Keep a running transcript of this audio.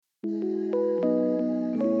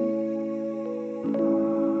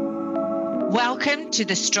Welcome to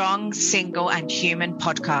the Strong, Single and Human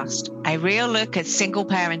podcast, a real look at single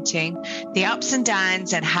parenting, the ups and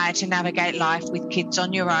downs, and how to navigate life with kids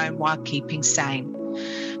on your own while keeping sane.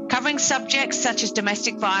 Covering subjects such as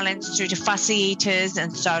domestic violence through to fussy eaters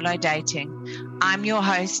and solo dating. I'm your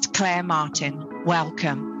host, Claire Martin.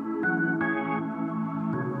 Welcome.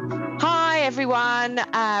 Hi, everyone.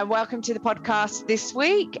 Welcome to the podcast this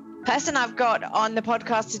week. Person I've got on the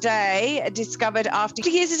podcast today discovered after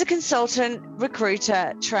years as a consultant,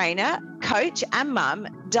 recruiter, trainer, coach and mum,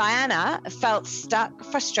 Diana felt stuck,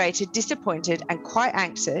 frustrated, disappointed and quite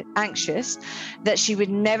anxious that she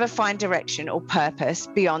would never find direction or purpose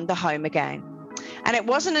beyond the home again. And it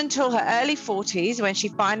wasn't until her early 40s when she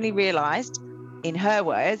finally realised, in her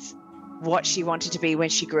words, what she wanted to be when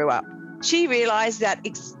she grew up. She realised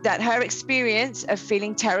that her experience of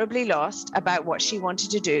feeling terribly lost about what she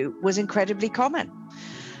wanted to do was incredibly common.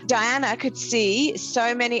 Diana could see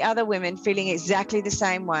so many other women feeling exactly the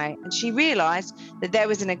same way, and she realised that there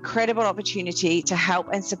was an incredible opportunity to help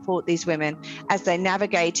and support these women as they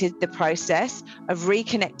navigated the process of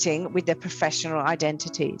reconnecting with their professional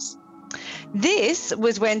identities. This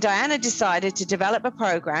was when Diana decided to develop a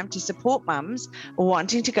program to support mums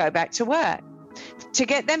wanting to go back to work, to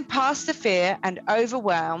get them past the fear and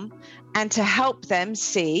overwhelm, and to help them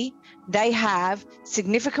see they have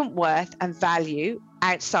significant worth and value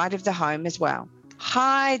outside of the home as well.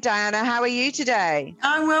 Hi, Diana. How are you today?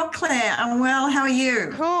 I'm well, Claire. I'm well. How are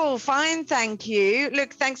you? Cool. Fine. Thank you.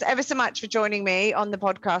 Look, thanks ever so much for joining me on the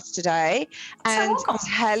podcast today and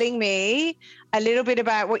telling me a little bit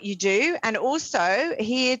about what you do, and also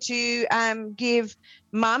here to give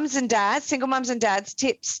mums and dads, single mums and dads,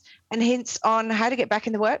 tips and hints on how to get back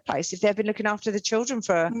in the workplace if they've been looking after the children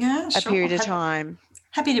for a period of time.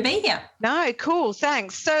 Happy to be here. No, cool.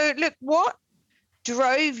 Thanks. So look, what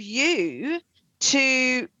drove you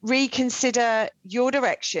to reconsider your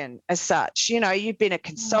direction as such? You know, you've been a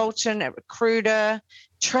consultant, a recruiter,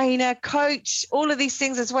 trainer, coach, all of these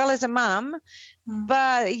things as well as a mum,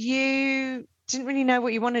 but you didn't really know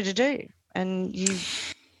what you wanted to do. And you...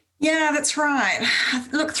 Yeah, that's right.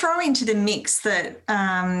 Look, throw into the mix that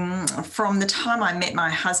from the time I met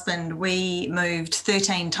my husband, we moved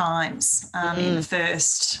 13 times in the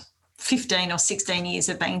first 15 or 16 years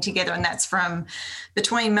of being together, and that's from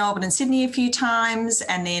between Melbourne and Sydney a few times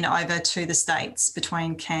and then over to the States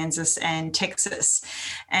between Kansas and Texas.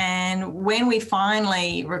 And when we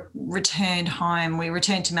finally returned home, we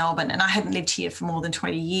returned to Melbourne, and I hadn't lived here for more than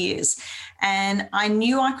 20 years. And I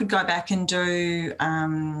knew I could go back and do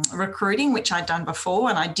recruiting, which I'd done before,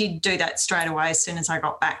 and I did do that straight away as soon as I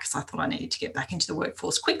got back because I thought I needed to get back into the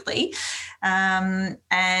workforce quickly. And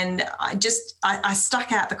I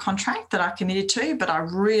stuck out the contract that I committed to, but I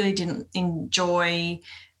really didn't enjoy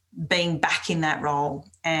being back in that role.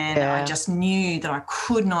 And I just knew that I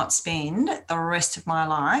could not spend the rest of my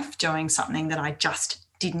life doing something that I just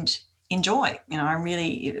didn't enjoy. You know, I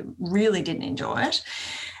really didn't enjoy it.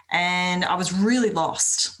 And I was really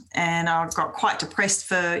lost, and I got quite depressed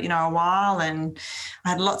for, a while, and I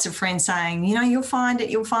had lots of friends saying, you'll find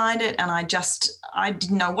it. And I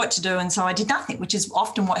didn't know what to do. And so I did nothing, which is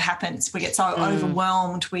often what happens. We get so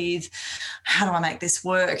overwhelmed with how do I make this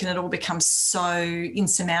work? And it all becomes so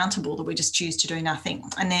insurmountable that we just choose to do nothing.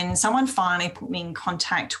 And then someone finally put me in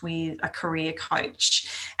contact with a career coach.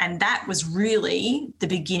 And that was really the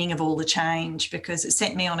beginning of all the change, because it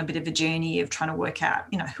sent me on a bit of a journey of trying to work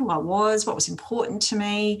out, who I was, what was important to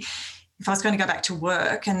me, if I was going to go back to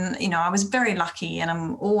work. And, I was very lucky, and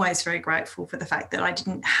I'm always very grateful for the fact that I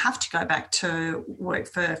didn't have to go back to work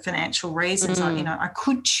for financial reasons. I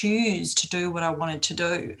could choose to do what I wanted to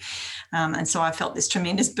do. And so I felt this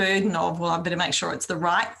tremendous burden of, well, I better make sure it's the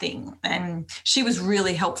right thing. And she was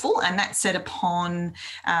really helpful, and that set upon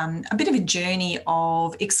a bit of a journey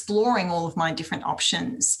of exploring all of my different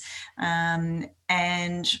options. And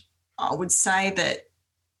I would say that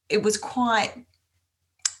it was quite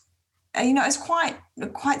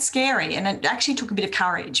scary, and it actually took a bit of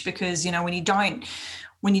courage, because,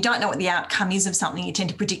 when you don't know what the outcome is of something, you tend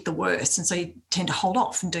to predict the worst, and so you tend to hold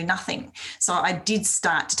off and do nothing. So I did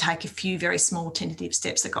start to take a few very small tentative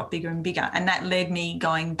steps that got bigger and bigger, and that led me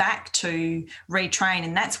going back to retrain,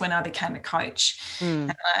 and that's when I became a coach.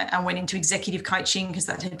 And I went into executive coaching because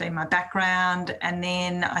that had been my background, and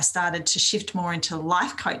then I started to shift more into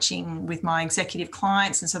life coaching with my executive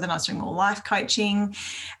clients, and so then I was doing more life coaching,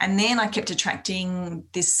 and then I kept attracting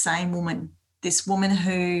this same woman this woman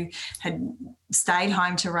who had stayed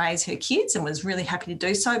home to raise her kids and was really happy to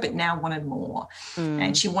do so, but now wanted more.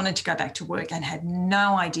 And she wanted to go back to work and had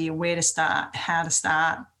no idea where to start, how to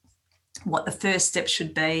start. what the first step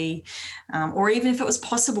should be, or even if it was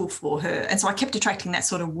possible for her. And so I kept attracting that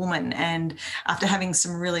sort of woman. And after having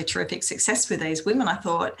some really terrific success with these women, I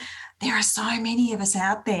thought, there are so many of us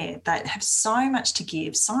out there that have so much to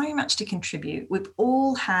give, so much to contribute. We've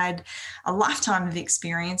all had a lifetime of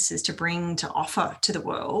experiences to bring, to offer to the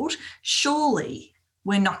world. Surely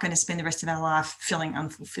we're not going to spend the rest of our life feeling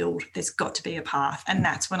unfulfilled. There's got to be a path. And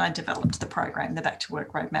that's when I developed the program, the Back to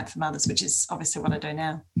Work Roadmap for Mothers, which is obviously what I do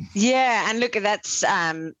now. Yeah. And look, that's,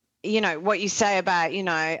 what you say about,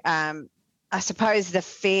 I suppose the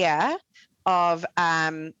fear of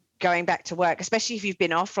going back to work, especially if you've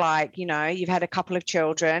been off, you've had a couple of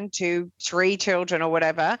children, 2, 3 children or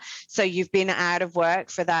whatever. So you've been out of work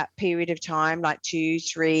for that period of time, like 2,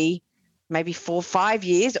 3, maybe 4, 5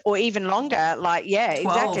 years or even longer. 12,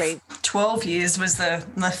 exactly. 12 years was the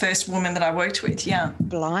first woman that I worked with. Yeah.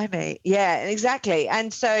 Blimey. Yeah, exactly.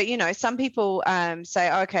 And so, some people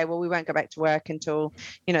say, okay, well, we won't go back to work until,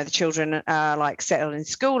 the children are settled in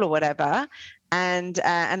school or whatever. And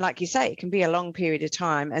like you say, it can be a long period of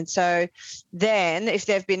time. And so then if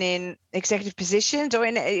they've been in executive positions or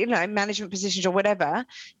in, management positions or whatever,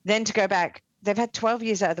 then to go back, they've had 12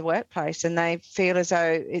 years out of the workplace and they feel as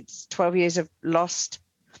though it's 12 years of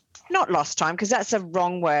not lost time, because that's a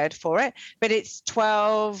wrong word for it, but it's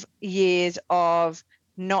 12 years of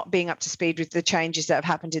not being up to speed with the changes that have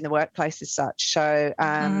happened in the workplace as such. So,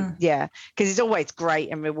 because it's always great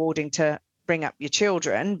and rewarding to bring up your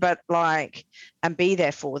children, and be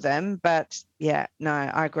there for them. But yeah, no,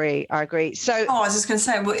 I agree. So I was just going to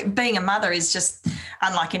say, being a mother is just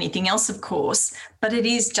unlike anything else, of course, but it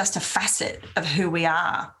is just a facet of who we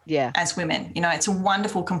are as women. It's a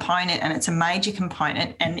wonderful component and it's a major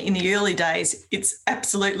component. And in the early days, it's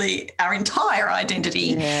absolutely our entire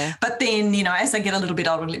identity. Yeah. But then, as they get a little bit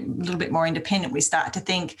older, a little bit more independent, we start to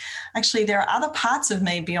think, actually, there are other parts of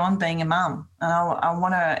me beyond being a mum. And I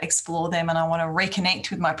want to explore them, and I want to reconnect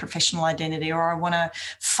with my professional identity, or I want to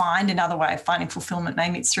find another way of finding fulfillment.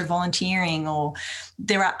 Maybe it's through volunteering, or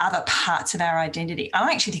there are other parts of our identity.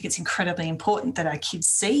 I actually think it's incredibly important that our kids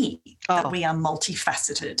see that we are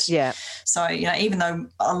multifaceted. Yeah. So, even though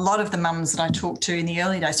a lot of the mums that I talk to in the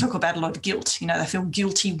early days talk about a lot of guilt, they feel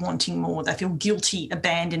guilty wanting more. They feel guilty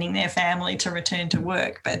abandoning their family to return to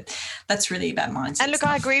work. But that's really about mindset. And look,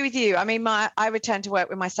 I agree with you. I mean, I returned to work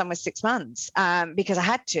when my son was 6 months because I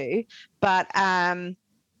had to, but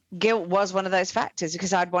guilt was one of those factors,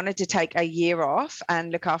 because I'd wanted to take a year off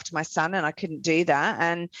and look after my son and I couldn't do that.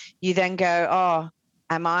 And you then go,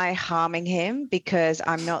 am I harming him because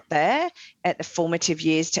I'm not there at the formative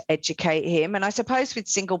years to educate him? And I suppose with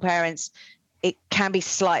single parents, it can be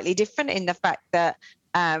slightly different in the fact that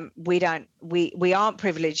we aren't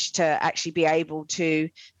privileged to actually be able to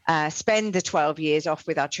spend the 12 years off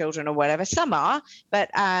with our children or whatever. Some are, but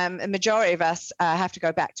a majority of us have to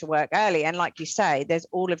go back to work early. And like you say, there's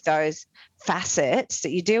all of those facets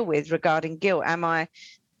that you deal with regarding guilt. Am I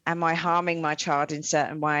harming my child in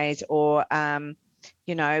certain ways, or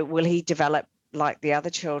will he develop like the other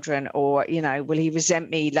children, or will he resent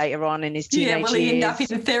me later on in his teenage years? Will he end up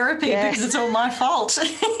in therapy because it's all my fault?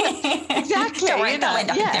 Exactly. Don't worry, they'll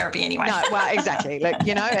end up in therapy anyway. No, well, exactly. Look, at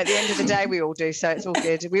the end of the day, we all do, so it's all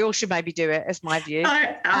good. We all should maybe do it, as my view.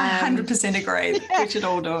 I 100% agree. We should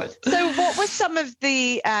all do it. So what were some of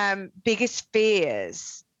the biggest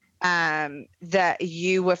fears that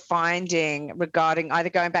you were finding regarding either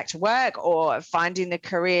going back to work or finding a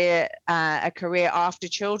career after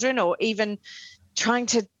children, or even trying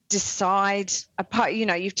to decide apart?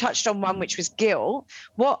 You've touched on one, which was guilt.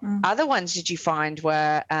 What other ones did you find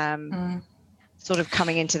were sort of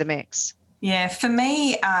coming into the mix? Yeah, for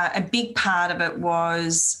me, a big part of it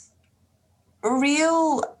was a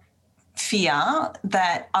real fear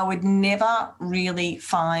that I would never really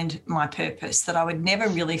find my purpose, that I would never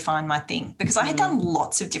really find my thing, because I had done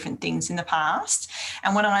lots of different things in the past.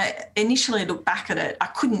 And when I initially looked back at it, I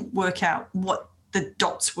couldn't work out what the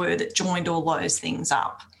dots were that joined all those things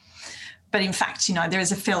up. But in fact, there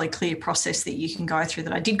is a fairly clear process that you can go through,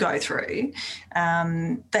 that I did go through,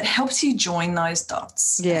 that helps you join those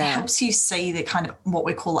dots. Yeah. It helps you see the kind of what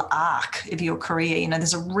we call the arc of your career.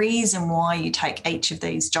 There's a reason why you take each of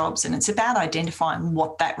these jobs, and it's about identifying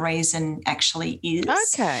what that reason actually is.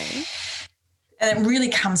 Okay. And it really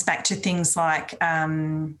comes back to things like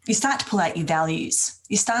you start to pull out your values.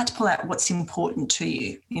 You start to pull out what's important to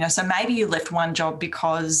you. So maybe you left one job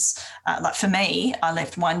because, like for me, I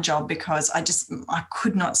left one job because I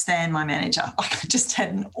could not stand my manager. I just had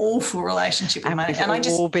an awful relationship with my manager. And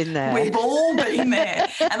we've all been there. We've all been there.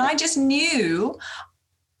 And I just knew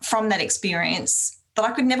from that experience But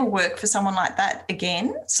I could never work for someone like that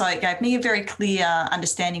again. So it gave me a very clear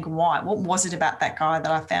understanding of why. What was it about that guy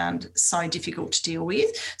that I found so difficult to deal with?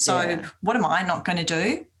 So what am I not going to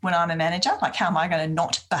do when I'm a manager? Like, how am I going to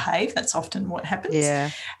not behave? That's often what happens. Yeah.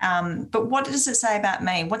 But what does it say about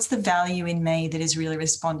me? What's the value in me that is really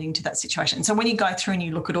responding to that situation? So when you go through and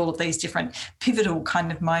you look at all of these different pivotal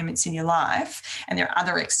kind of moments in your life, and there are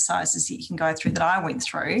other exercises that you can go through that I went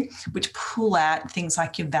through, which pull out things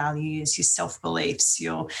like your values, your self-beliefs,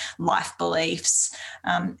 your life beliefs,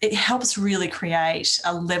 it helps really create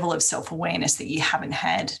a level of self-awareness that you haven't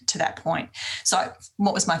had to that point. So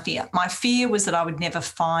what was my fear? My fear was that I would never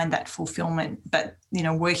find that fulfillment, but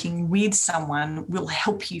working with someone will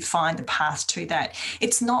help you find the path to that.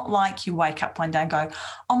 It's not like you wake up one day and go,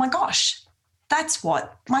 oh my gosh, that's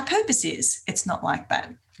what my purpose is. It's not like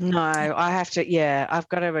that. No, I've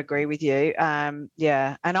got to agree with you. And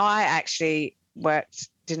I actually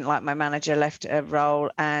didn't like my manager, left a role,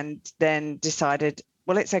 and then decided,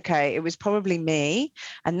 well, it's okay. It was probably me,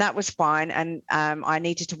 and that was fine. And I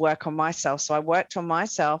needed to work on myself. So I worked on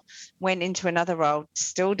myself, went into another role,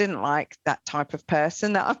 still didn't like that type of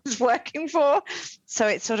person that I was working for. So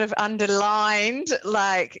it sort of underlined,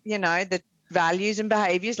 the values and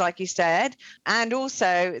behaviors, like you said, and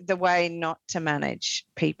also the way not to manage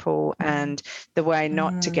people and the way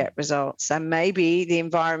not to get results. And maybe the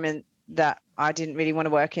environment that I didn't really want to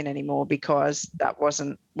work in anymore because that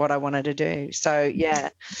wasn't what I wanted to do. So, yeah.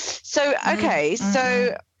 So, okay.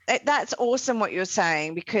 So that's awesome what you're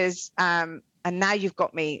saying, because, and now you've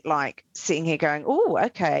got me like sitting here going, oh,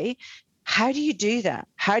 okay. How do you do that?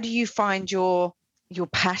 How do you find your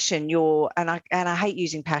passion, and I hate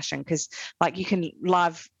using passion, because like you can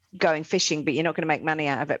love going fishing, but you're not going to make money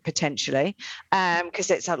out of it potentially,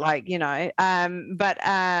 because it's like, but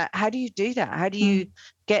how do you do that? How do you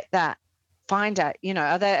get that, find out,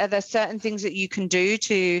 are there certain things that you can do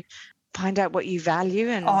to find out what you value?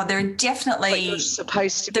 And there are definitely what you're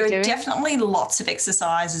supposed to be doing? Definitely lots of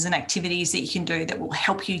exercises and activities that you can do that will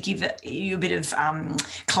help you, give you a bit of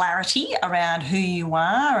clarity around who you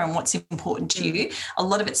are and what's important to you. A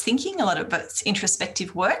lot of it's thinking, a lot of it's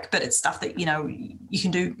introspective work, but it's stuff that you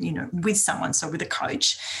can do with someone, so with a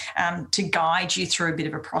coach, to guide you through a bit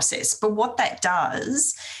of a process. But what that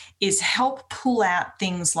does is help pull out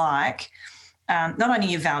things like not only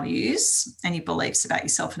your values and your beliefs about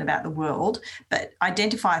yourself and about the world, but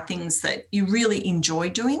identify things that you really enjoy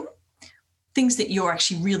doing, things that you're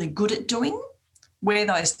actually really good at doing, where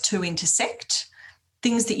those two intersect,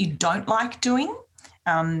 things that you don't like doing,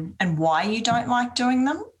 and why you don't like doing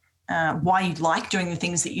them, why you like doing the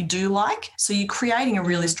things that you do like. So you're creating a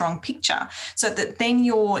really strong picture so that then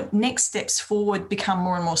your next steps forward become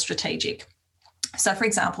more and more strategic. So, for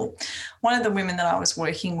example, one of the women that I was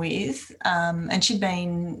working with, and she'd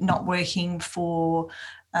been not working for,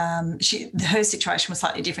 her situation was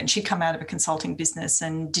slightly different. She'd come out of a consulting business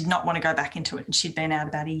and did not want to go back into it, and she'd been out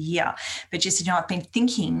about a year. But she said, I've been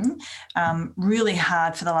thinking really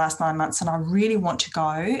hard for the last 9 months, and I really want to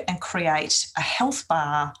go and create a health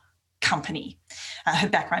bar company. Her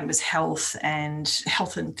background was health and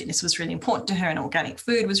fitness was really important to her, and organic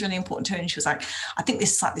food was really important to her. And she was like, I think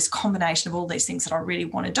this is like this combination of all these things that I really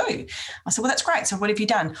want to do. I said, well, that's great. So what have you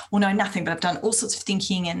done? Well, no, nothing, but I've done all sorts of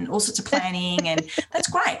thinking and all sorts of planning, and that's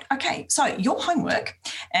great. Okay, so your homework.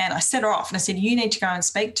 And I set her off and I said, you need to go and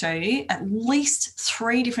speak to at least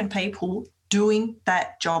 3 different people doing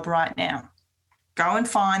that job right now. Go and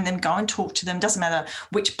find them, go and talk to them. Doesn't matter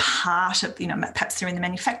which part of, perhaps they're in the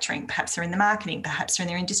manufacturing, perhaps they're in the marketing, perhaps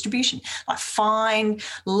they're in distribution. Like, find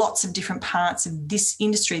lots of different parts of this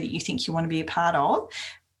industry that you think you want to be a part of.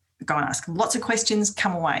 Go and ask lots of questions,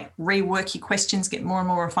 come away, rework your questions, get more and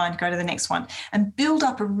more refined, go to the next one, and build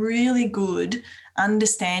up a really good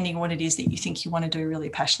understanding what it is that you think you want to do really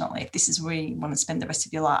passionately, if this is where you want to spend the rest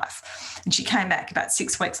of your life. And she came back about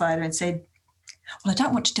 6 weeks later and said, well, I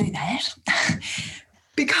don't want to do that,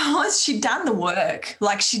 because she'd done the work,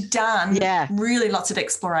 like she'd done really lots of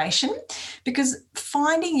exploration. Because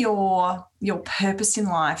finding your purpose in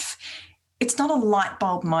life, it's not a light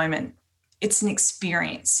bulb moment. It's an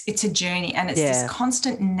experience, it's a journey, and it's this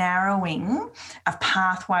constant narrowing of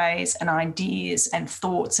pathways and ideas and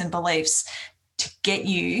thoughts and beliefs to get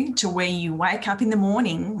you to where you wake up in the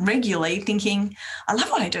morning regularly thinking, I love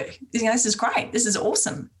what I do. This is great. This is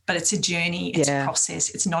awesome. But it's a journey. It's a process.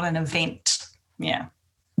 It's not an event. Yeah.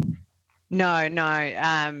 No.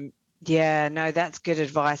 That's good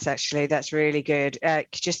advice, actually. That's really good.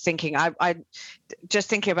 Just thinking, I just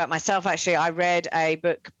thinking about myself, actually, I read a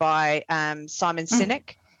book by Simon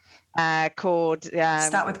Sinek called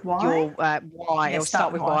Start with Why. Why, or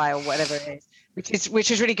Start with Why, or whatever it is.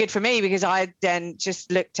 which is really good for me, because I then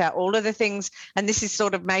just looked at all of the things, and this is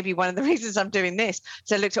sort of maybe one of the reasons I'm doing this.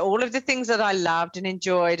 So I looked at all of the things that I loved and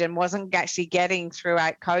enjoyed and wasn't actually getting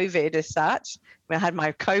throughout COVID as such. I had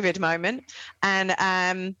my COVID moment,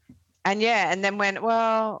 and then went,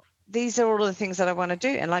 well, these are all of the things that I want to do.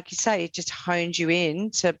 And like you say, it just hones you in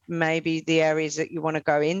to maybe the areas that you want to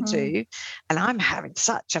go into. And I'm having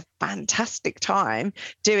such a fantastic time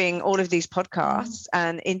doing all of these podcasts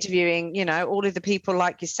and interviewing, all of the people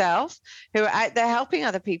like yourself who are out there helping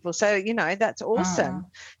other people. So, that's awesome.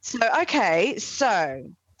 So, okay. So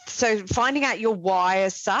finding out your why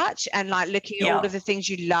as such, and like looking at all of the things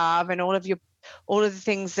you love and all of the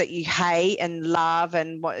things that you hate and love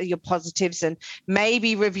and what are your positives, and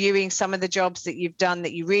maybe reviewing some of the jobs that you've done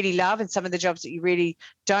that you really love and some of the jobs that you really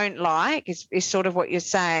don't like is sort of what you're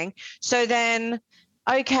saying. So then,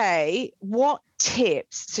 okay, what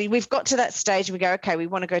tips? So we've got to that stage and we go, okay, we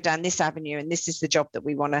want to go down this avenue and this is the job that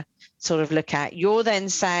we want to sort of look at. You're then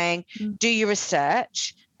saying, do your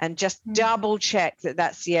research and just double check that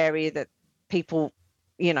that's the area that people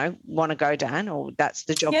want to go down, or that's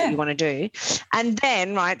the job that you want to do. And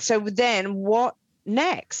then, right, so then what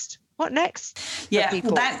next? Yeah,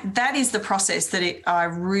 well, that is the process that I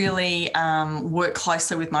really work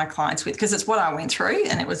closely with my clients with, because it's what I went through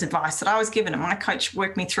and it was advice that I was given and my coach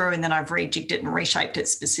worked me through, and then I've rejigged it and reshaped it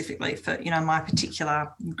specifically for, my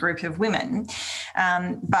particular group of women.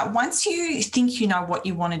 But once you think you know what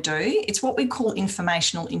you want to do, it's what we call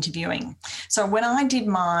informational interviewing. So when I did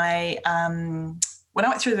my when I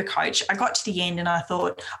went through the coach, I got to the end and I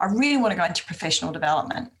thought, I really want to go into professional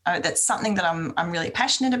development. That's something that I'm really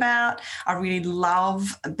passionate about. I really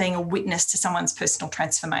love being a witness to someone's personal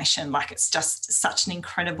transformation. Like, it's just such an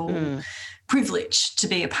incredible privilege to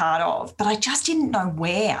be a part of, but I just didn't know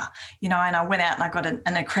where, and I went out and I got an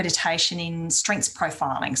accreditation in strengths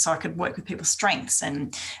profiling so I could work with people's strengths,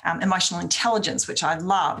 and emotional intelligence, which I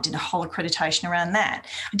loved, did a whole accreditation around that.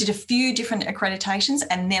 I did a few different accreditations,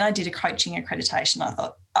 and then I did a coaching accreditation. I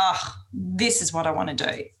thought, this is what I want to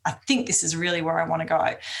do. I think this is really where I want to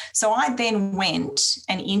go. So I then went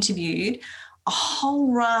and interviewed a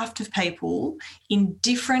whole raft of people in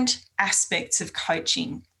different aspects of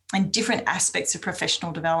coaching and different aspects of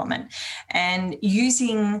professional development, and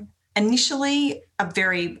using initially a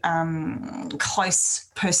very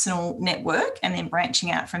close personal network and then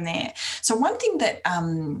branching out from there. So one thing that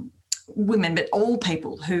women, but all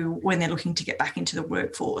people who, when they're looking to get back into the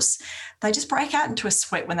workforce, they just break out into a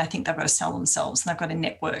sweat when they think they've got to sell themselves and they've got a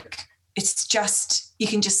network. It's just, you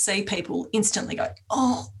can just see people instantly go,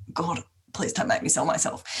 oh God, please don't make me sell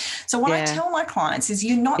myself. So what I tell my clients is,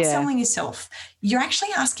 you're not selling yourself. You're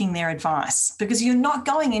actually asking their advice, because you're not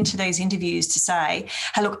going into these interviews to say,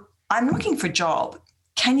 hey, look, I'm looking for a job.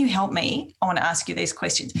 Can you help me? I want to ask you these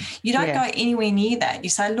questions. You don't go anywhere near that. You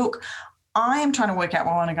say, look, I am trying to work out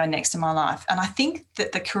where I want to go next in my life. And I think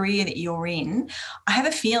that the career that you're in, I have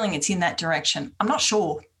a feeling it's in that direction. I'm not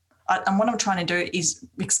sure. And what I'm trying to do is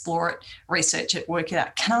explore it, research it, work it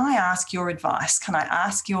out. Can I ask your advice? Can I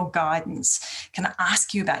ask your guidance? Can I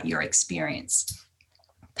ask you about your experience?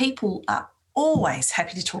 People are always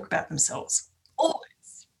happy to talk about themselves. Always.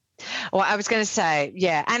 Well, I was going to say,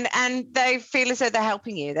 and they feel as though they're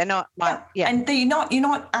helping you. They're not like, and you're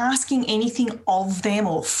not asking anything of them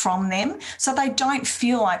or from them, so they don't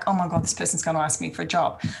feel like, oh my God, this person's going to ask me for a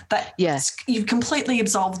job. But you've completely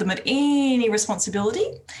absolved them of any responsibility,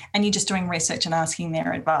 and you're just doing research and asking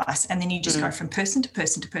their advice, and then you just go from person to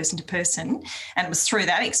person to person to person. And it was through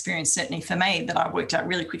that experience, certainly for me, that I worked out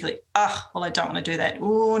really quickly, I don't want to do that.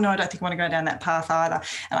 Oh no, I don't think I want to go down that path either.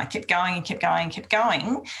 And I kept going and kept going and kept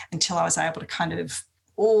going until I was able to kind of,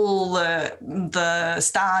 all the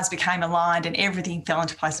stars became aligned and everything fell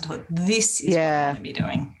into place. I thought, this is what I want to be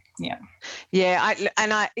doing.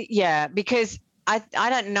 Because I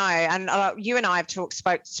don't know, and you and I have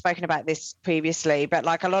spoken about this previously, but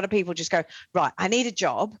like a lot of people just go, right, I need a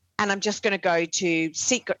job and I'm just going to go to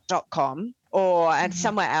seek.com or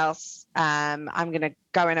somewhere else. I'm going to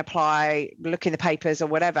go and apply, look in the papers or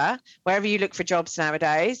whatever, wherever you look for jobs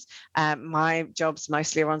nowadays. My jobs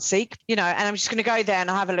mostly are on Seek, and I'm just going to go there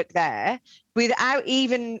and I'll have a look there without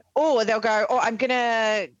even, or they'll go, I'm going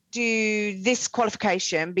to do this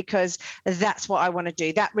qualification because that's what I want to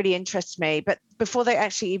do. That really interests me. But before they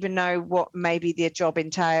actually even know what maybe their job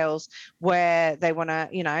entails, where they want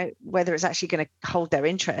to, whether it's actually going to hold their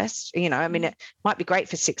interest, I mean, it might be great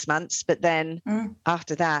for 6 months, but then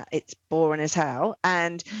after that, it's boring as hell.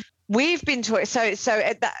 And we've been taught,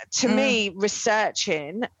 to me,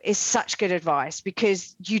 researching is such good advice,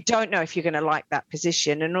 because you don't know if you're going to like that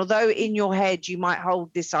position. And although in your head you might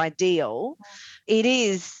hold this ideal, it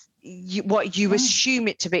is what you assume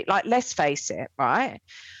it to be. Like, let's face it, right?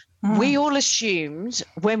 We all assumed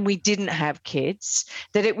when we didn't have kids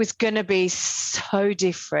that it was going to be so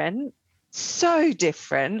different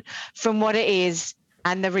from what it is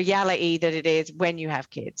and the reality that it is when you have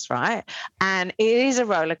kids, right? And it is a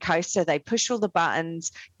roller coaster. They push all the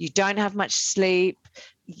buttons. You don't have much sleep.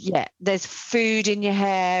 Yeah, there's food in your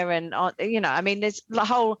hair, and I mean, there's the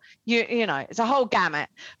whole, it's a whole gamut.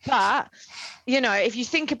 But if you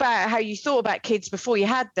think about how you thought about kids before you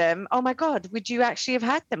had them, oh my God, would you actually have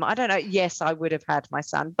had them? I don't know. Yes, I would have had my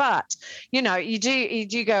son, but you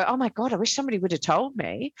do go, oh my God, I wish somebody would have told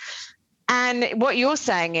me. And what you're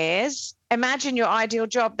saying is, imagine your ideal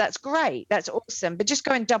job. That's great. That's awesome. But just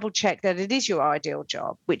go and double check that it is your ideal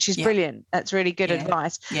job, which is brilliant. That's really good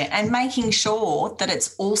advice. Yeah. And making sure that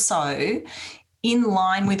it's also in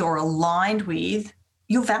line with or aligned with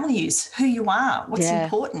your values, who you are, what's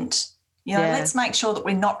important. Let's make sure that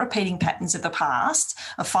we're not repeating patterns of the past,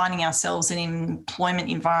 of finding ourselves in employment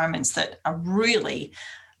environments that are really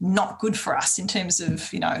not good for us in terms of,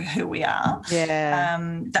 who we are. Yeah.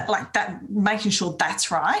 Making sure that's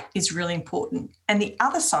right is really important. And the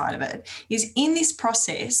other side of it is, in this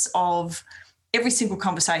process of every single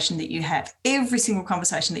conversation that you have,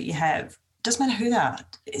 doesn't matter who they are,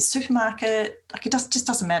 supermarket, like it just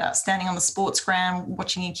doesn't matter. Standing on the sports ground,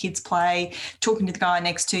 watching your kids play, talking to the guy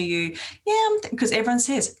next to you. Yeah, because everyone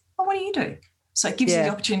says, well, what do you do? So it gives you the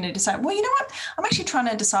opportunity to say, well, you know what? I'm actually trying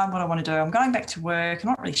to decide what I want to do. I'm going back to work. I'm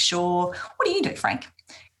not really sure. What do you do, Frank?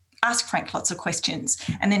 Ask Frank lots of questions.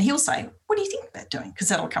 And then he'll say, what do you think about doing? Because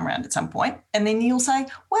that'll come around at some point. And then you'll say,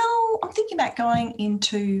 well, I'm thinking about going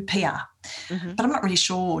into PR, but I'm not really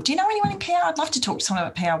sure. Do you know anyone in PR? I'd love to talk to someone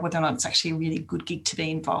about PR, whether or not it's actually a really good gig to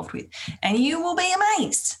be involved with. And you will be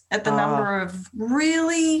amazed at the number of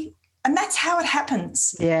really... And that's how it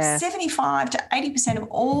happens. Yeah. 75 to 80% of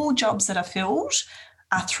all jobs that are filled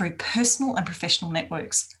are through personal and professional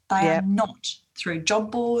networks. They are not through job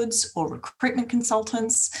boards or recruitment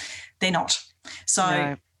consultants. They're not.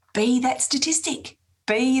 So be that statistic.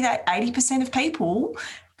 Be that 80% of people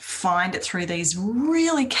find it through these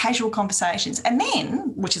really casual conversations. And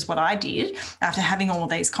then, which is what I did, after having all of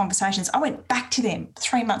these conversations, I went back to them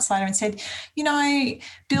 3 months later and said,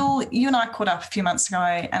 Bill, you and I caught up a few months ago,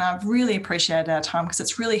 and I've really appreciated our time because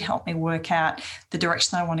it's really helped me work out the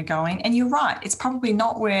direction I want to go in. And you're right, it's probably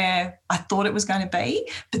not where I thought it was going to be,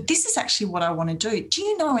 but this is actually what I want to do. Do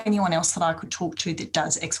you know anyone else that I could talk to that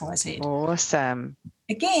does X, Y, Z? Awesome.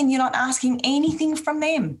 Again, you're not asking anything from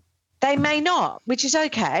them. They may not, which is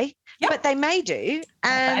okay, but they may do.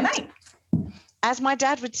 And they may. As my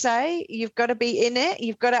dad would say, you've got to be in it.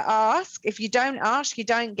 You've got to ask. If you don't ask, you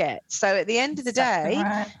don't get. So at the end of the day,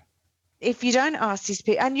 if you don't ask these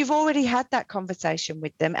people, and you've already had that conversation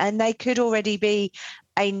with them, and they could already be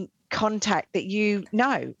a contact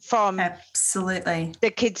that from absolutely the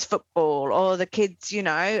kids' football or the kids,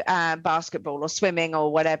 basketball or swimming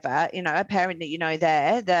or whatever, a parent that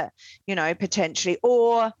there that, potentially,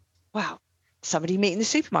 or somebody you meet in the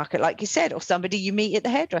supermarket, like you said, or somebody you meet at the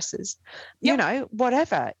hairdressers,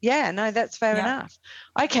 whatever. Yeah, no, that's fair enough.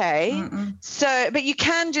 Okay. So, but you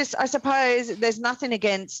can just, I suppose there's nothing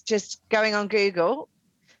against just going on Google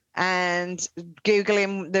and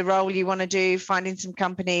Googling the role you want to do, finding some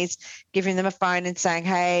companies, giving them a phone and saying,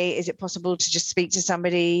 hey, is it possible to just speak to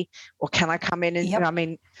somebody, or can I come in? And I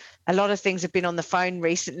mean, a lot of things have been on the phone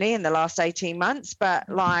recently in the last 18 months, but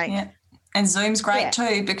and Zoom's great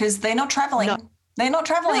too, because they're not traveling. No.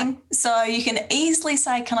 So you can easily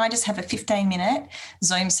say, can I just have a 15-minute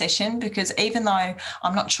Zoom session? Because even though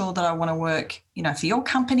I'm not sure that I want to work, for your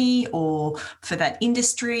company or for that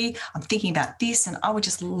industry, I'm thinking about this, and I would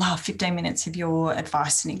just love 15 minutes of your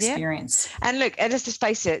advice and experience. Yeah. And look, let's just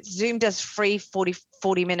face it, Zoom does free 40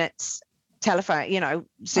 minutes telephone,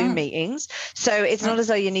 Zoom meetings. So it's not as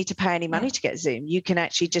though you need to pay any money to get Zoom. You can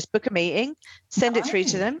actually just book a meeting, send it through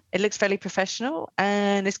to them. It looks fairly professional,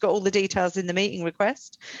 and it's got all the details in the meeting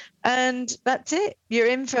request. And that's it. You're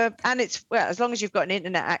in for, and it's, as long as you've got an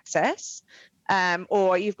internet access,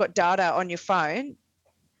 or you've got data on your phone,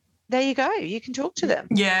 there you go. You can talk to them.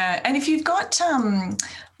 Yeah. And if you've got,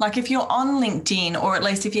 if you're on LinkedIn, or at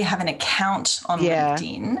least if you have an account on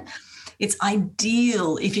LinkedIn, it's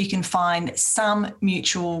ideal if you can find some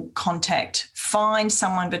mutual contact, find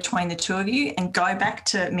someone between the two of you, and go back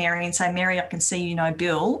to Mary and say, Mary, I can see you know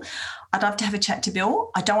Bill. I'd love to have a chat to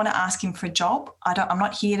Bill. I don't want to ask him for a job. I'm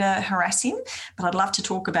not here to harass him, but I'd love to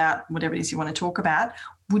talk about whatever it is you want to talk about.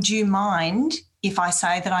 would you mind if I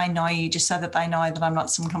say that I know you, just so that they know that I'm not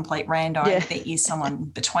some complete rando, that there is someone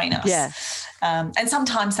between us? Yeah. And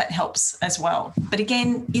sometimes that helps as well. But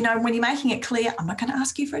again, you know, when you're making it clear, I'm not going to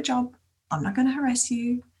ask you for a job. I'm not going to harass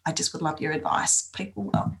you. I just would love your advice. People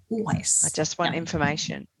are always. I just want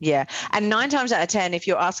information. Yeah. And 9 times out of 10, if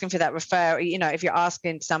you're asking for that referral, you know, if you're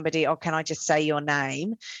asking somebody, oh, can I just say your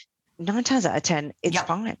name? 9 times out of 10, it's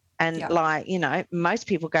fine. And like, you know, most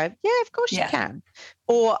people go, yeah, of course you can.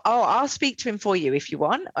 Or, oh, I'll speak to him for you if you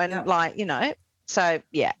want. And like, you know, so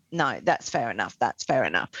yeah, no, that's fair enough. That's fair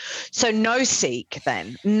enough. So no seek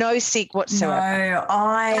then. No seek whatsoever. No,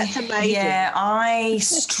 that's amazing. Yeah, I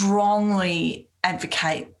strongly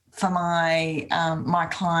advocate for my my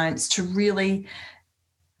clients to really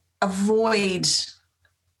avoid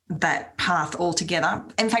that path altogether.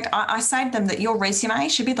 In fact, I say to them that your resume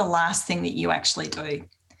should be the last thing that you actually do.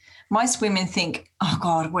 Most women think, oh,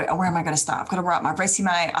 God, where am I going to start? I've got to write my resume.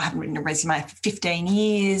 I haven't written a resume for 15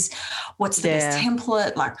 years. What's the best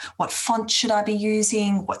template? Like, what font should I be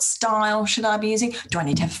using? What style should I be using? Do I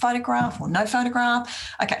need to have a photograph or no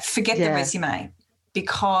photograph? Okay, forget the resume,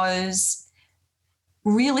 because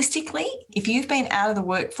realistically, if you've been out of the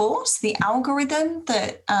workforce, the algorithm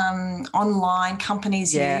that online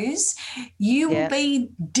companies use, you will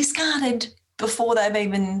be discarded before they've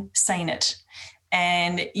even seen it.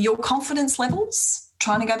 And your confidence levels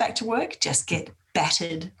trying to go back to work just get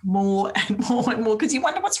battered more and more and more, because you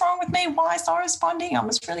wonder, what's wrong with me? Why is I responding? I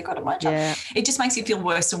was really good at my job. Yeah. It just makes you feel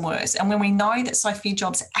worse and worse. And when we know that so few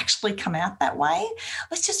jobs actually come out that way,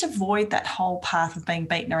 let's just avoid that whole path of being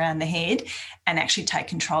beaten around the head and actually take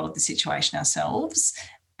control of the situation ourselves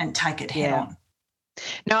and take it head on.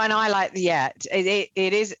 No, and I like,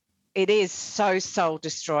 it is so soul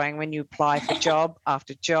destroying when you apply for job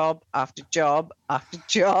after job after job after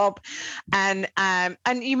job, and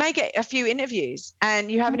you may get a few interviews, and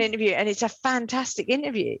you have an interview and it's a fantastic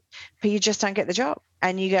interview, but you just don't get the job,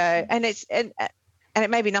 and you go, and it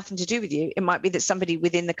may be nothing to do with you. It might be that somebody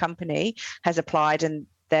within the company has applied and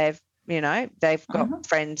they've got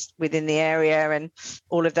friends within the area and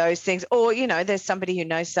all of those things. Or, you know, there's somebody who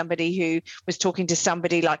knows somebody who was talking to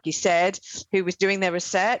somebody, like you said, who was doing their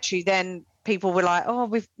research, who then people were like,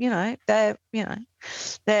 oh, they're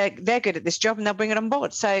good at this job and they'll bring it on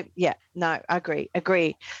board. So, yeah, no, I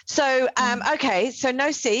agree. So, okay, so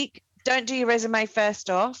no seek. Don't do your resume first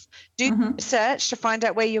off. Do research to find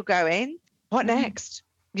out where you're going. What next?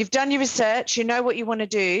 You've done your research. You know what you want to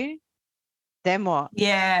do. Then what?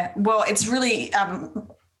 Yeah, well, it's really,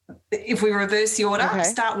 if we reverse the order,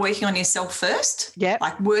 start working on yourself first. Yeah.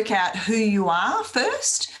 Like, work out who you are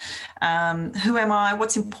first. Who am I?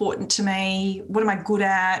 What's important to me? What am I good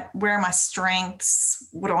at? Where are my strengths?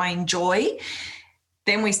 What do I enjoy?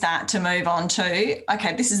 Then we start to move on to,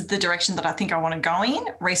 okay, this is the direction that I think I want to go in.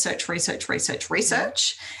 Research.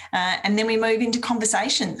 And then we move into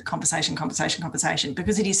conversation,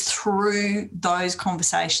 because it is through those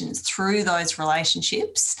conversations, through those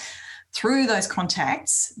relationships, through those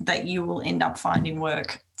contacts that you will end up finding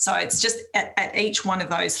work. So it's just at each one of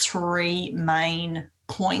those 3 main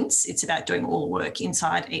points, it's about doing all the work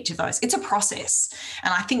inside each of those. It's a process.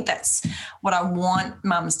 And I think that's what I want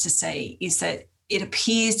mums to see, is that it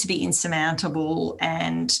appears to be insurmountable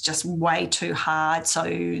and just way too hard. So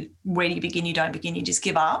where do you begin? You don't begin, you just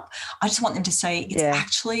give up. I just want them to see it's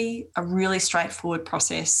actually a really straightforward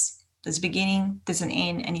process. There's a beginning, there's an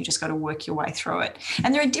end, and you just got to work your way through it.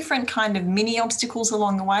 And there are different kind of mini obstacles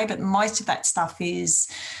along the way, but most of that stuff is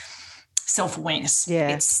self-awareness. Yeah.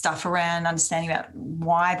 It's stuff around understanding about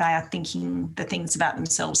why they are thinking the things about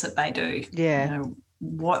themselves that they do. Yeah. You know,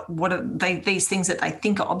 what are these things that they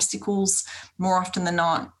think are obstacles, more often than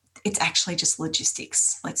not, it's actually just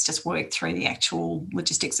logistics. Let's just work through the actual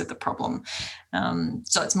logistics of the problem.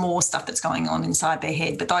 So it's more stuff that's going on inside their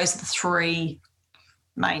head, but those are the 3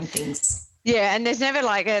 main things. Yeah, and there's never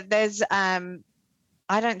like I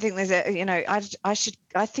don't think there's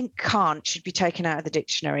I think can't should be taken out of the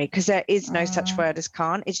dictionary, because there is no such word as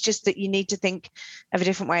can't. It's just that you need to think of a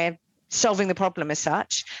different way of solving the problem as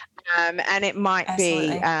such. And it might be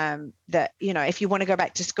that, you know, if you want to go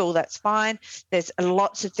back to school, that's fine. There's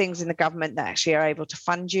lots of things in the government that actually are able to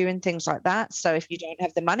fund you and things like that. So if you don't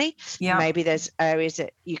have the money, maybe there's areas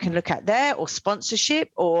that you can look at there, or sponsorship,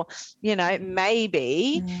 or, you know,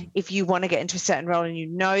 maybe if you want to get into a certain role and you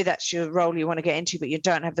know that's your role you want to get into, but you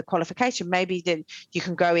don't have the qualification, maybe then you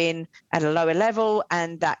can go in at a lower level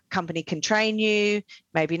and that company can train you.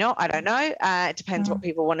 Maybe not. I don't know. It depends what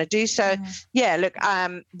people want to do. So, yeah, look,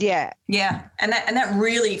 Yeah, and that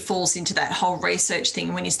really falls into that whole research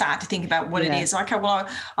thing. When you start to think about what it is, okay, well,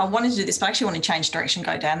 I wanted to do this, but I actually want to change direction,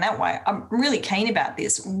 go down that way. I'm really keen about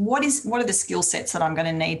this. What are the skill sets that I'm going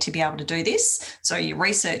to need to be able to do this? So you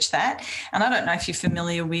research that. And I don't know if you're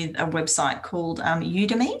familiar with a website called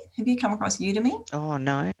Udemy. Have you come across Udemy? Oh,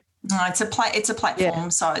 no. No, it's a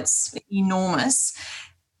platform, so it's enormous.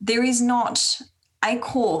 There is not a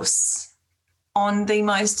course on the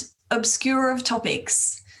most obscure of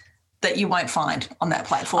topics that you won't find on that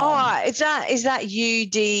platform. Oh, is that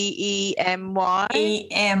Udemy? EMY.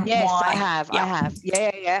 Yes, I have. Yeah. I have.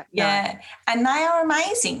 Yeah. Yeah. And they are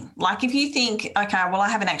amazing. Like if you think, okay, well, I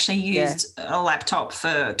haven't actually used a laptop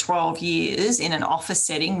for 12 years in an office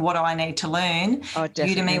setting. What do I need to learn? Oh,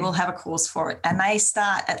 definitely. Udemy will have a course for it. And they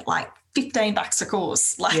start at like $15 a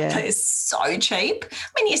course. Like they're so cheap. I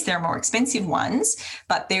mean, yes, there are more expensive ones,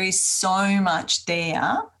 but there is so much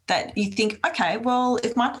there that you think, okay, well,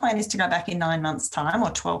 if my plan is to go back in 9 months' time or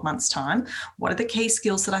 12 months' time, what are the key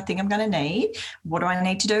skills that I think I'm going to need? What do I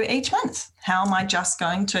need to do each month? How am I just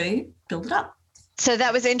going to build it up? So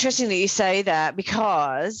that was interesting that you say that,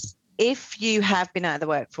 because if you have been out of the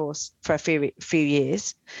workforce for a few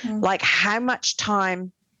years, like how much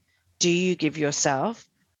time do you give yourself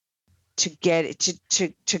to get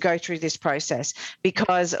to go through this process?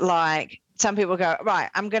 Because like some people go, right,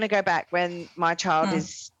 I'm going to go back when my child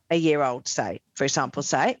is a year old, say, for example,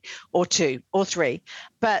 or 2 or 3,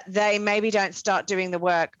 but they maybe don't start doing the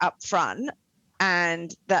work up front,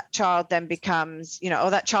 and that child then becomes, or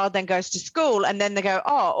that child then goes to school, and then they go,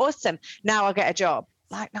 oh, awesome, now I'll get a job.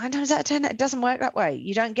 Like 9 times out of 10, it doesn't work that way.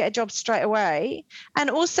 You don't get a job straight away. And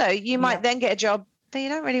also you might then get a job that you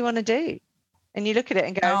don't really want to do. And you look at it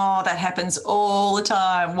and go, oh, that happens all the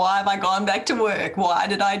time. Why have I gone back to work? Why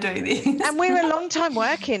did I do this? And we're a long time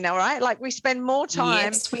working, all right? Like we spend more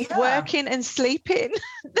time working and sleeping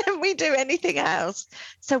than we do anything else.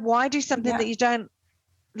 So why do something that you don't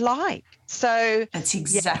like? So that's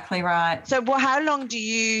exactly right. So how long do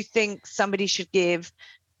you think somebody should give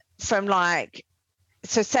from like,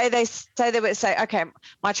 so say they would say, okay,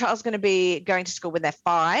 my child's going to be going to school when they're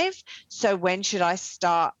 5. So when should I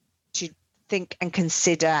start to think and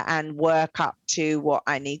consider and work up to what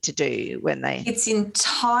I need to do when they... It's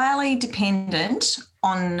entirely dependent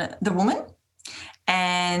on the woman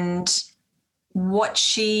and what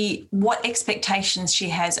expectations she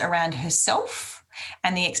has around herself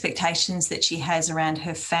and the expectations that she has around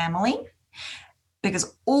her family,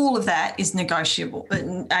 because all of that is negotiable,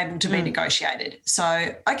 able to be negotiated.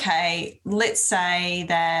 So, okay, let's say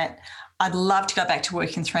that I'd love to go back to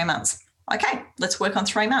work in 3 months. Okay, let's work on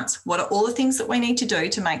 3 months. What are all the things that we need to do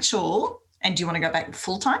to make sure? And do you want to go back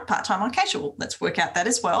full-time, part-time, or casual? Let's work out that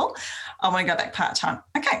as well. I want to go back part-time.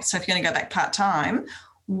 Okay, so if you're going to go back part-time,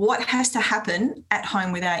 what has to happen at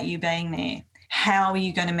home without you being there? How are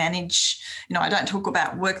you going to manage? I don't talk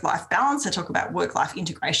about work-life balance. I talk about work-life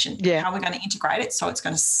integration. Yeah. How we're going to integrate it so it's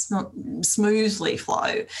going to smoothly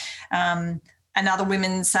flow. And other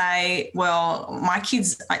women say, well, my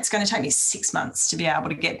kids, it's going to take me 6 months to be able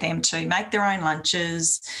to get them to make their own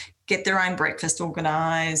lunches, get their own breakfast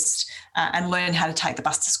organised, and learn how to take the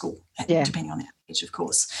bus to school, depending on their age, of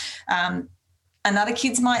course. And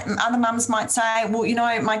other mums might say, well,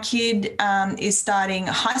 my kid is starting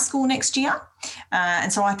high school next year,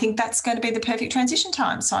 and so I think that's going to be the perfect transition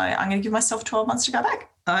time. So I'm going to give myself 12 months to go back.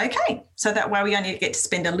 Okay, so that way we only get to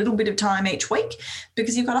spend a little bit of time each week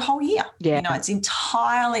because you've got a whole year. Yeah. It's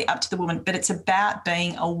entirely up to the woman, but it's about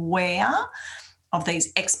being aware of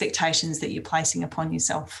these expectations that you're placing upon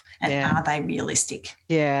yourself, and are they realistic?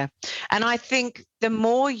 Yeah. And I think the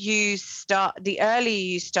earlier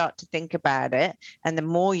you start to think about it, and the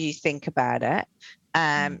more you think about it,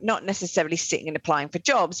 not necessarily sitting and applying for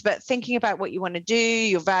jobs, but thinking about what you want to do,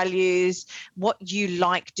 your values, what you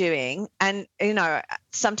like doing. And,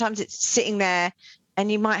 sometimes it's sitting there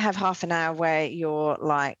and you might have half an hour where you're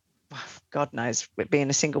like, God knows, being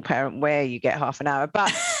a single parent, where you get half an hour,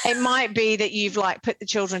 but it might be that you've like put the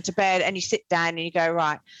children to bed and you sit down and you go,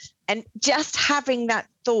 right. And just having that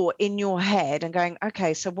thought in your head and going,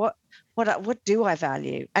 okay, so what do I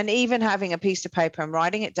value? And even having a piece of paper and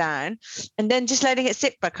writing it down and then just letting it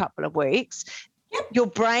sit for a couple of weeks, your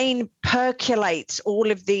brain percolates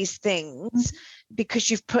all of these things because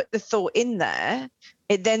you've put the thought in there.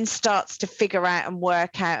 It then starts to figure out and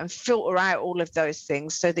work out and filter out all of those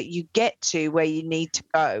things so that you get to where you need to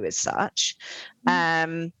go as such.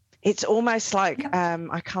 It's almost like,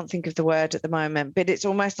 I can't think of the word at the moment, but it's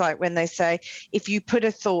almost like when they say, if you put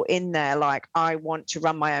a thought in there, like I want to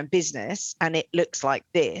run my own business and it looks like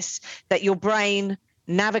this, that your brain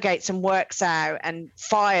navigates and works out and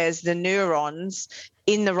fires the neurons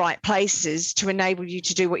in the right places to enable you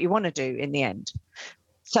to do what you want to do in the end.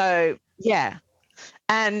 So, yeah.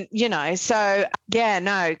 And, so, yeah,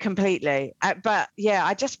 no, completely. But, yeah,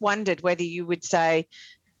 I just wondered whether you would say,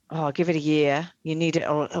 oh, give it a year. You need it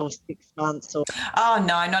or 6 months. Oh,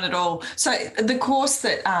 no, not at all. So the course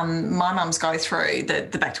that my mums go through,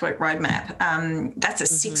 the Back to Work Roadmap, that's a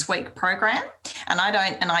 6-week program, and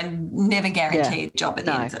I never guarantee a job at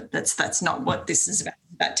the end of it. That's not what this is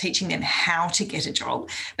about teaching them how to get a job.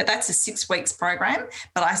 But that's a 6 weeks program.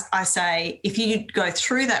 But I say if you go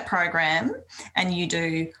through that program and you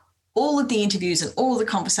do all of the interviews and all the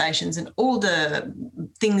conversations and all the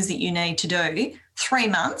things that you need to do, 3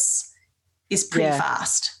 months is pretty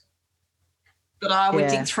fast. But I would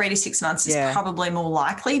think 3 to 6 months is probably more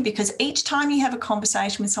likely, because each time you have a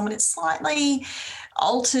conversation with someone, it slightly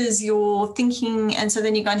alters your thinking, and so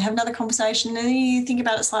then you're going to have another conversation and then you think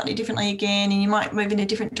about it slightly differently again, and you might move in a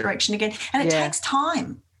different direction again, and it takes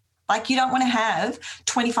time. Like, you don't want to have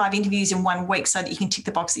 25 interviews in 1 week so that you can tick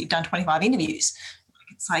the box that you've done 25 interviews.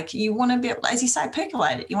 It's like you want to be able, as you say,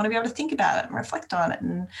 percolate it. You want to be able to think about it and reflect on it.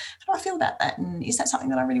 And how do I feel about that? And is that something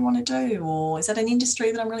that I really want to do? Or is that an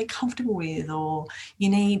industry that I'm really comfortable with? Or you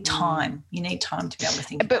need time. You need time to be able to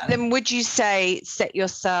think about it. But then would you say set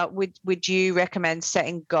yourself, would you recommend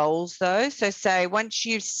setting goals though? So say once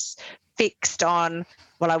you've fixed on,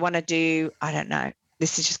 well, I want to do, I don't know,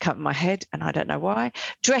 this has just come in my head and I don't know why,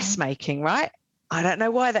 dressmaking, right? I don't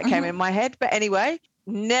know why that came in my head, but anyway,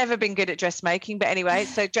 never been good at dressmaking, but anyway,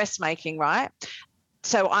 so dressmaking, right?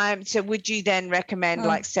 So would you then recommend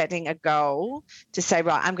like setting a goal to say,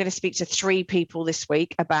 right, I'm going to speak to 3 people this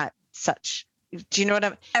week about such, do you know what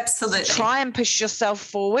I'm? Absolutely. Try and push yourself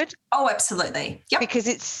forward. Oh, absolutely. Yep. Because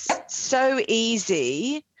it's so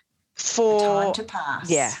easy for time to pass.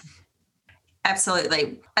 Yeah.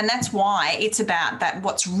 Absolutely. And that's why it's about that,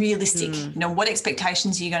 what's realistic. What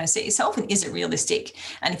expectations are you going to set yourself, and is it realistic?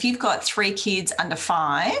 And if you've got 3 kids under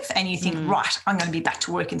 5 and you think, right, I'm going to be back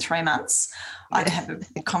to work in 3 months, I'd have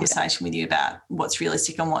a conversation with you about what's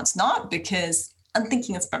realistic and what's not, because I'm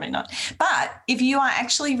thinking it's probably not. But if you are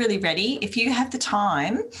actually really ready, if you have the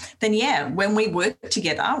time, then when we work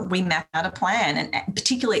together, we map out a plan, and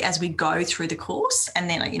particularly as we go through the course, and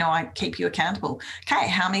then, I keep you accountable. Okay,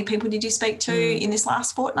 how many people did you speak to in this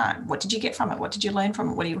last fortnight? What did you get from it? What did you learn from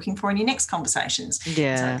it? What are you looking for in your next conversations?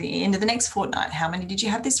 Yeah. So at the end of the next fortnight, how many did you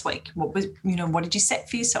have this week? What was, what did you set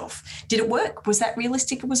for yourself? Did it work? Was that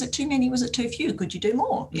realistic, or was it too many? Was it too few? Could you do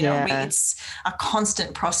more? It's a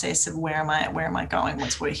constant process of where am I going,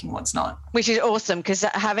 what's working, what's not. Which is awesome, because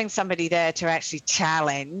having somebody there to actually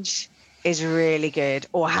challenge is really good,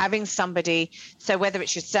 or having somebody, so whether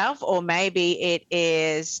it's yourself or maybe it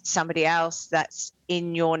is somebody else that's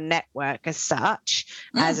in your network as such,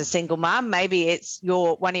 as a single mom, maybe it's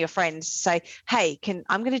one of your friends, say, hey,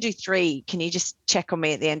 I'm going to do 3, can you just check on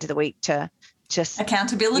me at the end of the week to just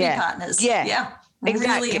accountability partners. Yeah.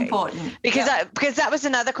 Exactly. Really important. Because that was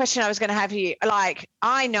another question I was going to have you. Like,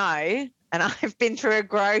 I know, and I've been through a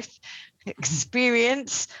growth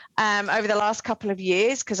experience over the last couple of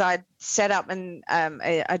years, because I set up and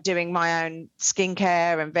are doing my own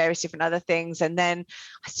skincare and various different other things. And then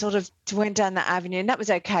I sort of went down that avenue, and that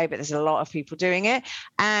was okay, but there's a lot of people doing it.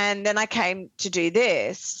 And then I came to do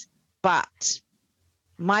this, but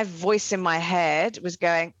my voice in my head was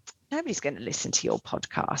going, nobody's going to listen to your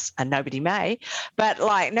podcast, and nobody may, but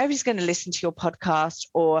like nobody's going to listen to your podcast,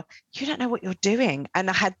 or you don't know what you're doing. And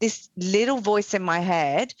I had this little voice in my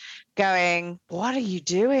head going, what are you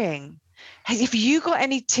doing? Have you got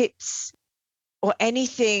any tips or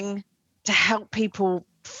anything to help people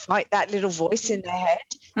fight that little voice in their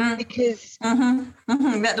head? Because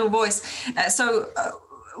that little voice.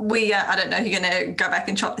 We, I don't know if you're going to go back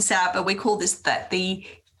and chop this out, but we call this the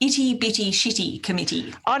itty bitty shitty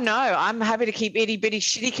committee. Oh no, I'm happy to keep itty bitty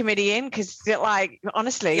shitty committee in, because like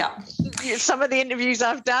honestly, some of the interviews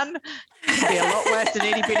I've done can be a lot worse than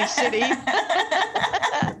itty bitty shitty.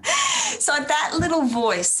 So that little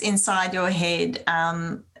voice inside your head,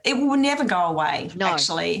 it will never go away. No.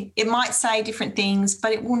 Actually, it might say different things,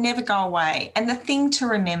 but it will never go away. And the thing to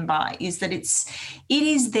remember is that it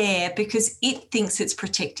is there because it thinks it's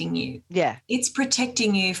protecting you. Yeah, it's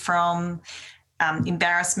protecting you from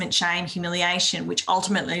embarrassment, shame, humiliation, which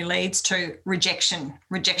ultimately leads to rejection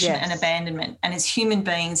and abandonment. And as human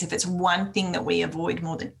beings, if it's one thing that we avoid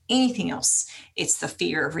more than anything else, it's the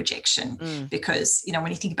fear of rejection. Because, when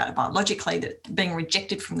you think about it biologically, that being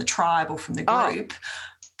rejected from the tribe or from the group,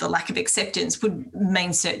 the lack of acceptance would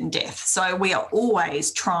mean certain death. So we are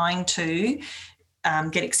always trying to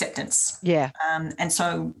get acceptance. Yeah. And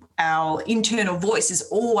so our internal voice is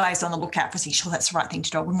always on the lookout for saying, sure, that's the right thing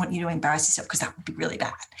to do. I wouldn't want you to embarrass yourself because that would be really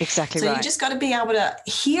bad. Exactly so right. You just got to be able to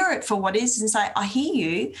hear it for what it is and say, I hear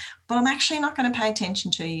you, but I'm actually not going to pay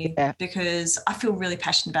attention to you because I feel really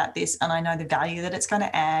passionate about this and I know the value that it's going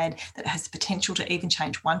to add, that it has the potential to even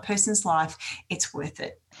change one person's life. It's worth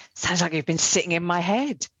it. Sounds like you've been sitting in my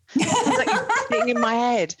head. Sounds like you're sitting in my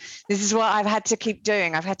head. This is what I've had to keep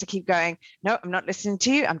doing. I've had to keep going, no, I'm not listening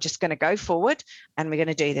to you. I'm just going to go forward and we're going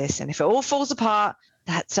to do this. And if it all falls apart,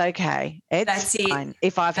 that's okay. That's fine.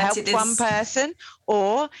 If I've helped one person,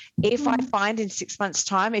 or if I find in 6 months'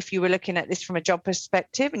 time, if you were looking at this from a job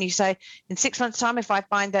perspective and you say, in 6 months' time, if I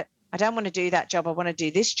find that I don't want to do that job, I want to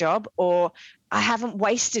do this job, or I haven't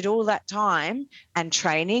wasted all that time and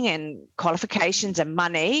training and qualifications and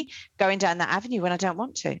money going down that avenue when I don't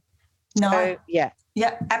want to. No. So, yeah.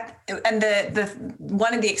 Yeah, and the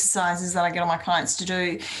one of the exercises that I get all my clients to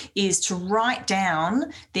do is to write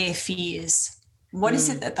down their fears. What is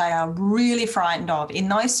it that they are really frightened of in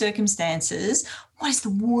those circumstances? What is the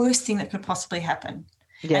worst thing that could possibly happen?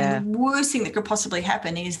 Yeah. And the worst thing that could possibly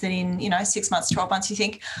happen is that in, 6 months, 12 months, you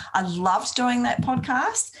think, I loved doing that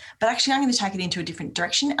podcast, but actually I'm going to take it into a different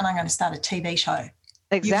direction and I'm going to start a TV show.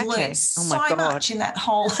 Exactly. You've learned so much in that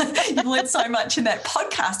you've learned so much in that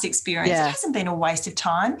podcast experience. Yeah. It hasn't been a waste of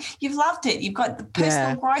time. You've loved it. You've got the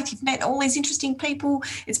personal growth. You've met all these interesting people.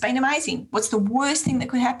 It's been amazing. What's the worst thing that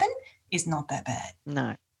could happen is not that bad.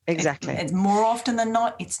 No, exactly. It's more often than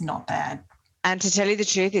not, it's not bad. And to tell you the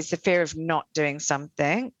truth, it's the fear of not doing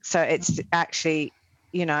something. So it's actually,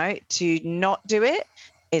 to not do it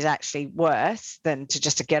is actually worse than to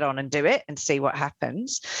just to get on and do it and see what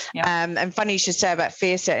happens. Yep. And funny you should say about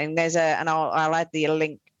fear setting. There's and I'll add the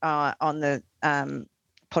link on the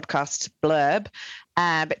podcast blurb.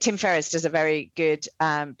 But Tim Ferriss does a very good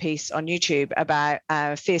piece on YouTube about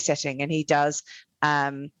fear setting, and he does.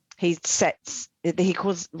 He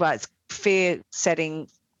calls it's fear setting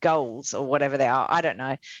goals or whatever they are. I don't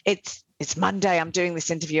know. It's Monday. I'm doing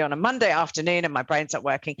this interview on a Monday afternoon and my brain's not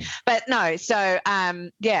working. But no, so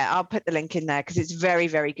I'll put the link in there because it's very,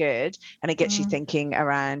 very good. And it gets you thinking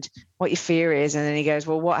around what your fear is. And then he goes,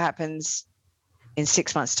 well, what happens in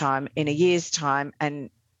 6 months' time, in a year's time?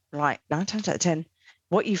 And like 9 times out of 10,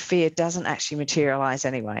 what you fear doesn't actually materialize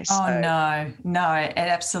anyway. So. Oh, no, it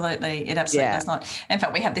absolutely does not. In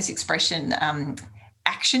fact, we have this expression,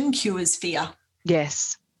 action cures fear.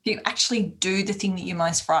 Yes. If you actually do the thing that you're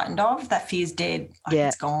most frightened of, that fear's dead.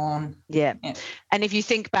 It's gone. Yeah. And if you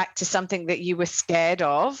think back to something that you were scared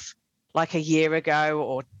of, like a year ago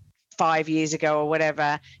or 5 years ago or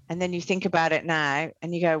whatever, and then you think about it now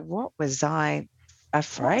and you go, what was I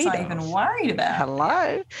afraid of? What was I even worried about?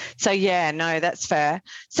 Hello. So, that's fair.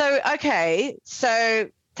 So, okay. So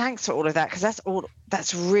thanks for all of that, because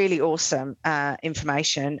that's really awesome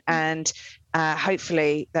information. And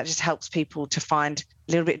hopefully that just helps people to find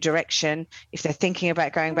a little bit of direction if they're thinking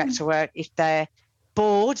about going back to work, if they're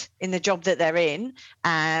bored in the job that they're in,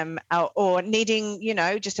 or needing,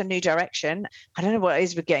 just a new direction. I don't know what it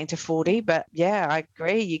is with getting to 40, but I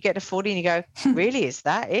agree. You get to 40 and you go, really, is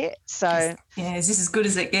that it? So is this as good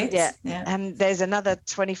as it gets? Yeah. And there's another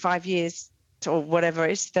 25 years or whatever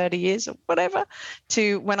it is, 30 years or whatever,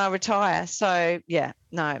 to when I retire. So,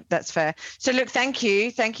 that's fair. So, look, thank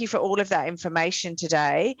you for all of that information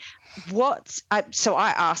today. So I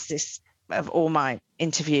asked this of all my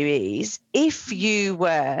interviewees, if you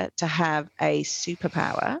were to have a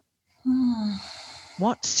superpower,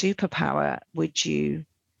 what superpower would you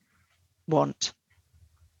want?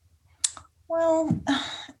 Well,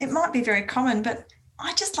 it might be very common, but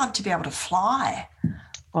I just love to be able to fly.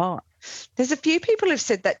 Oh, there's a few people who've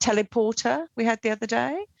said that teleporter we had the other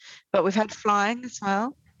day, but we've had flying as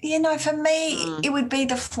well. For me, it would be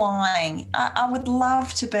the flying. I would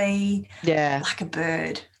love to be like a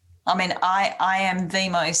bird. I mean, I am the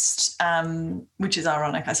most, which is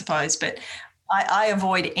ironic, I suppose, but I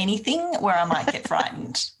avoid anything where I might get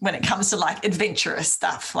frightened when it comes to like adventurous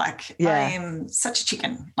stuff. Like I am such a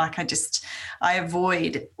chicken. Like I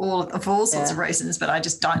avoid all sorts of reasons, but I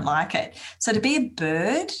just don't like it. So to be a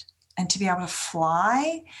bird and to be able to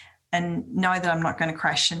fly and know that I'm not going to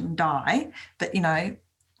crash and die, but,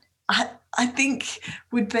 I think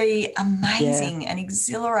would be amazing and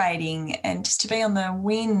exhilarating, and just to be on the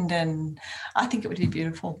wind, and I think it would be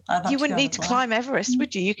beautiful. You wouldn't need to climb Everest,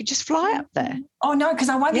 would you? You could just fly up there. Oh, no, because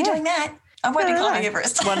I won't be doing that. I won't be climbing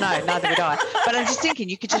Everest. Well, no, neither would I. But I'm just thinking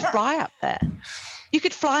you could just fly up there. You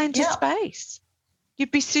could fly into space.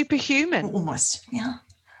 You'd be superhuman. Almost, yeah.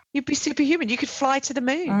 You'd be superhuman. You could fly to the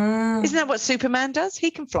moon. Isn't that what Superman does?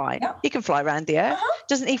 He can fly. Yeah. He can fly around the earth.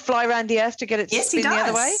 Doesn't he fly around the earth to get it to spin the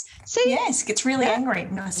other way? See? Yes, gets really angry.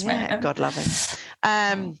 Nice. Yeah, God love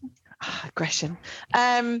him. Aggression.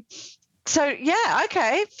 So, yeah,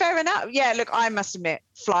 okay, fair enough. Yeah, look, I must admit,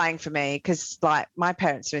 flying for me, because, like, my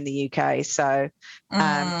parents are in the UK, so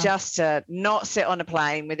just to not sit on a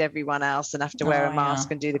plane with everyone else and have to wear a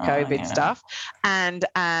mask and do the COVID stuff. And,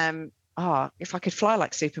 if I could fly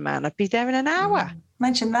like Superman, I'd be there in an hour.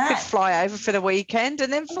 Imagine that. Could fly over for the weekend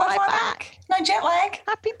and then fly back. No jet lag.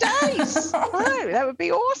 Happy days. No, that would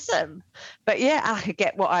be awesome. But, yeah, I could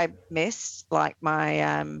get what I miss, like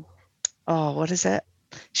my, what is it?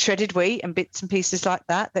 Shredded wheat and bits and pieces like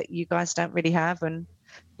that you guys don't really have, and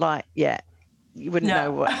like you wouldn't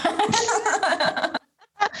know what.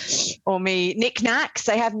 Or me knickknacks.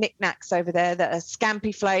 They have knickknacks over there that are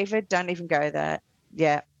scampi flavored. Don't even go there.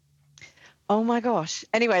 Yeah. Oh my gosh.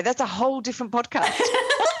 Anyway, that's a whole different podcast.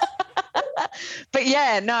 But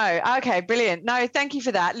yeah, no. Okay, brilliant. No, thank you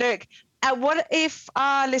for that. Look, what if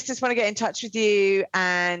our listeners want to get in touch with you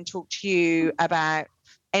and talk to you about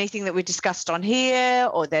anything that we discussed on here,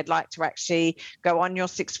 or they'd like to actually go on your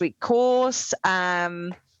 6-week course? How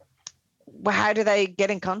do they get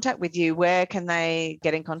in contact with you? Where can they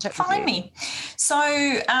get in contact with you? Find me. So,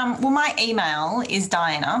 my email is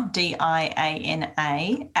Diana,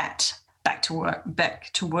 Diana, at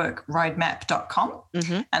backtoworkroadmap.com.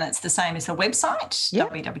 And it's the same as the website,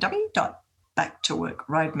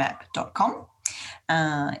 www.backtoworkroadmap.com.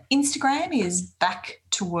 Instagram is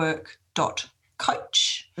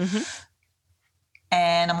backtowork.coach.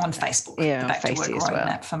 And I'm on Facebook, the Back to Work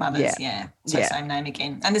Roadmap for Mothers. So same name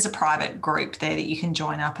again. And there's a private group there that you can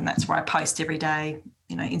join up, and that's where I post every day,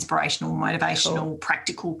 inspirational, motivational,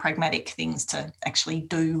 practical, pragmatic things to actually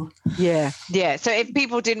do. Yeah. So if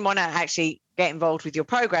people didn't want to actually get involved with your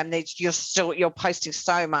program, you're posting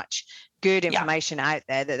so much good information out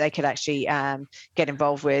there that they could actually get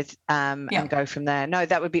involved with and go from there. No,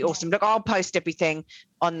 that would be awesome. Look, I'll post everything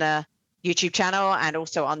on the YouTube channel and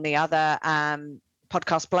also on the other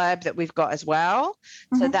podcast blurb that we've got as well.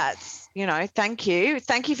 So that's, thank you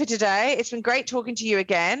for today. It's been great talking to you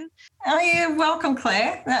again. Oh, you're welcome,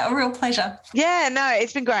 Claire. A real pleasure. Yeah, no,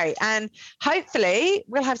 it's been great. And hopefully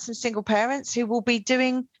we'll have some single parents who will be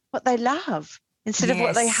doing what they love instead of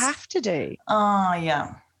what they have to do. Oh,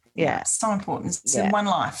 yeah. It's so important. It's in one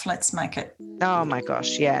life. Let's make it. Oh my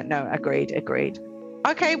gosh. Yeah, no, agreed.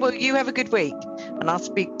 Okay, well, you have a good week and I'll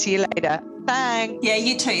speak to you later. Thanks. Yeah,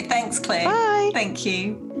 you too. Thanks, Claire. Bye. Thank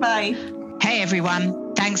you. Bye. Hey,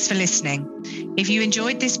 everyone. Thanks for listening. If you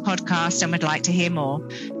enjoyed this podcast and would like to hear more,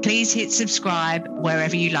 please hit subscribe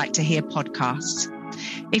wherever you like to hear podcasts.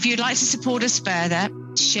 If you'd like to support us further,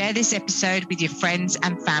 share this episode with your friends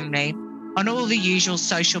and family on all the usual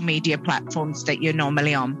social media platforms that you're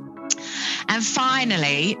normally on. And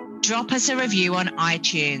finally, drop us a review on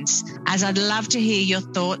iTunes, as I'd love to hear your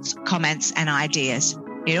thoughts, comments, and ideas.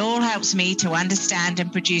 It all helps me to understand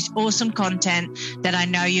and produce awesome content that I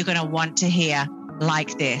know you're going to want to hear,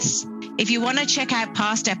 like this. If you want to check out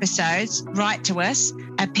past episodes, write to us,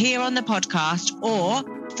 appear on the podcast, or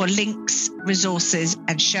for links, resources,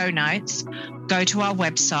 and show notes, go to our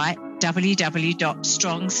website,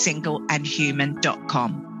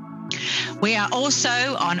 www.strongsingleandhuman.com. We are also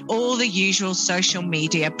on all the usual social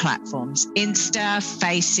media platforms, Insta,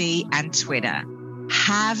 Facey, and Twitter.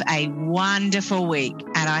 Have a wonderful week,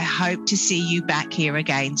 and I hope to see you back here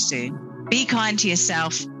again soon. Be kind to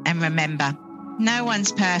yourself, and remember, no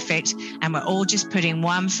one's perfect, and we're all just putting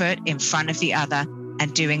one foot in front of the other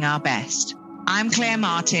and doing our best. I'm Claire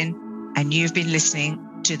Martin, and you've been listening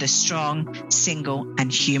to the Strong, Single,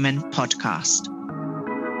 and Human podcast.